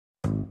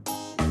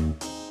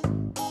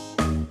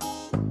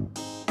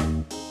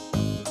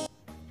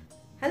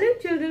Hello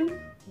children,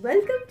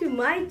 welcome to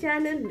my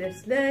channel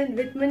Let's Learn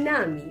with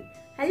Monami.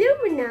 Hello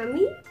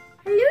Monami.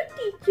 Hello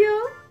teacher.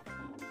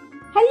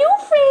 Hello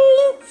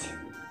friends.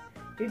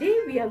 Today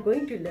we are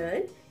going to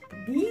learn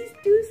these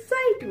two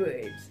sight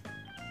words,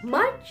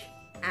 much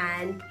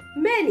and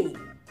many.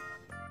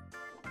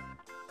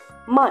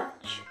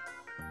 Much,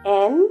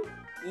 M-U-C-H,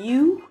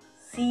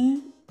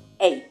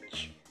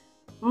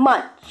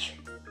 much.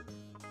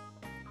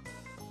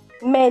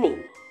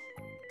 Many,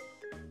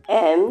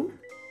 M-A-N-Y,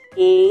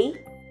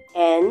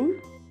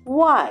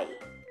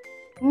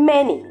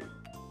 many.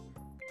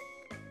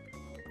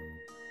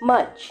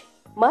 Much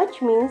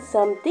means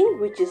something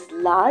which is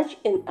large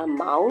in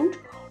amount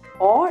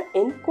or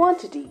in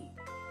quantity.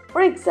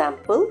 For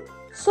example,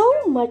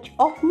 so much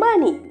of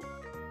money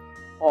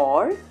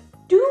or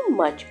too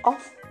much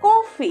of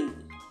coffee,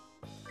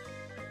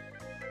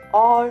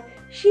 or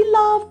she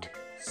laughed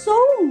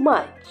so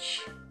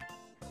much.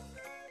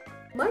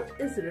 Much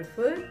is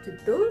referred to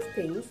those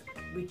things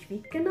which we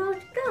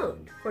cannot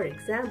count. For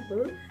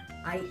example,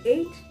 I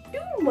ate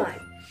too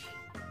much.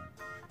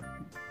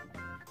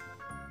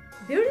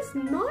 There is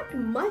not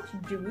much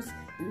juice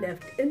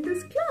left in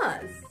this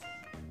class.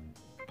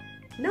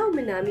 Now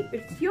Monami,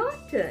 it's your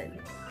turn.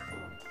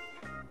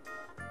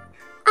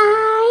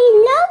 I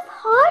love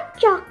hot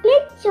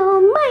chocolate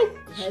so much.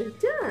 Well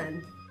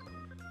done.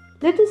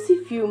 Let us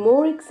see few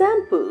more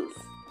examples.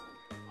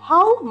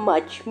 How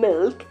much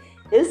milk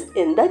is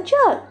in the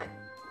jug?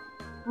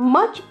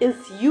 Much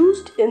is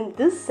used in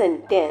this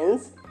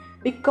sentence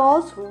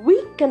because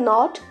we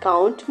cannot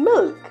count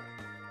milk.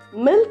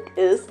 Milk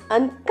is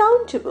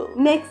uncountable.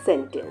 Next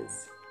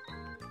sentence.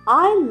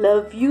 I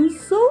love you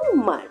so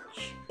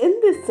much. In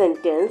this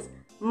sentence,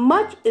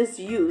 much is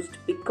used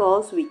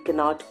because we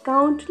cannot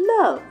count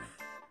love.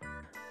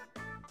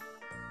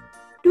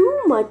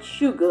 Too much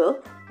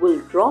sugar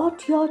will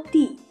rot your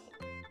teeth.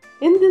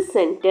 In this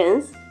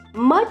sentence,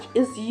 much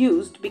is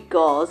used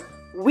because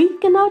we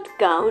cannot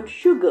count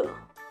sugar.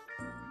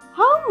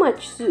 How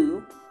much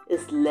soup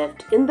is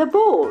left in the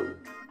bowl?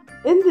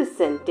 In this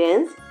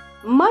sentence,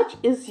 much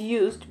is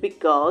used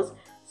because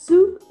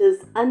soup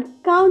is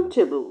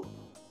uncountable.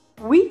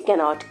 We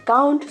cannot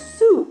count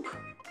soup.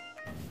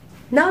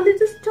 Now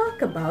let us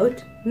talk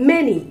about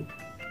many.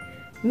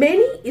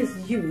 Many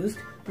is used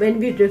when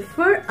we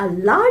refer a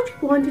large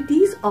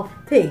quantities of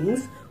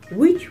things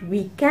which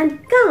we can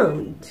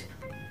count.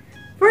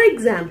 For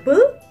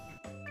example,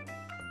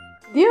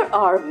 there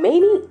are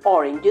many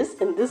oranges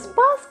in this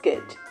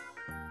basket.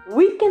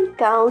 We can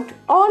count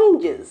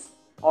oranges.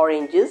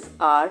 Oranges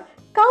are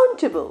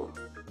countable.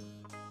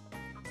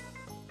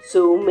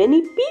 So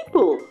many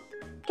people.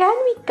 Can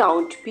we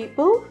count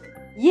people?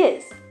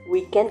 Yes,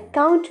 we can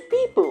count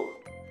people.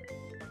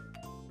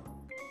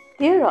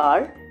 There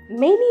are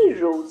many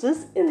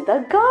roses in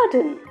the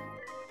garden.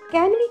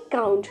 Can we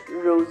count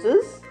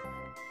roses?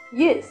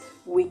 Yes,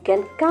 we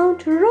can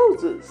count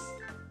roses.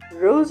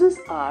 Roses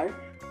are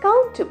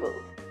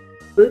countable.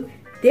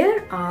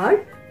 There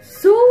are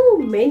so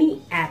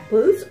many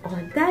apples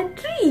on that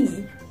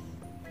tree.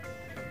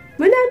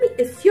 Monami,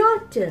 it's your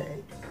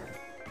turn.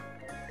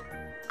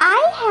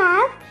 I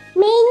have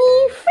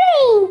many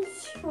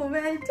friends. Oh,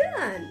 well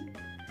done.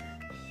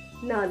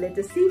 Now let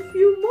us see a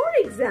few more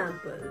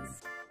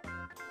examples.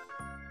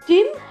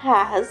 Tim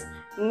has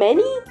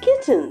many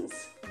kittens.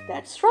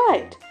 That's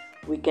right.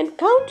 We can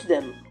count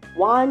them.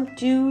 1,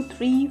 2,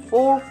 3,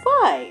 4,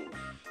 5.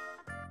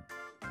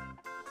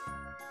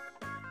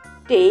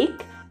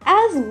 Take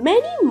as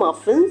many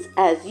muffins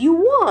as you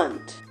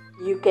want.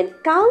 You can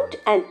count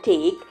and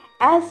take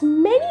as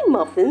many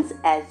muffins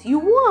as you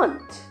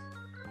want.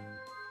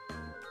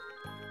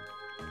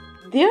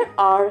 There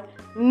are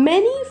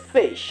many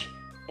fish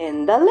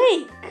in the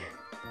lake.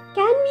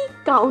 Can we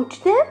count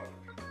them?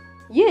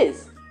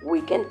 Yes,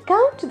 we can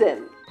count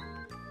them.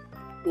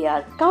 They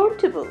are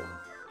countable.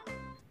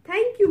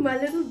 Thank you, my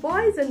little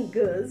boys and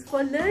girls,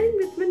 for learning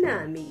with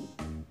Monami.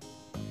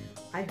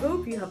 I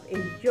hope you have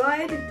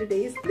enjoyed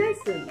today's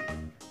lesson.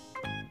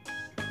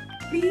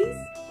 Please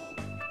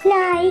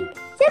like,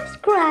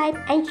 subscribe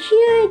and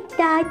share the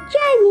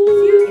channel.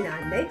 see you in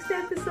our next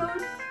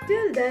episode.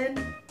 Till then,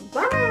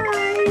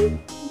 bye.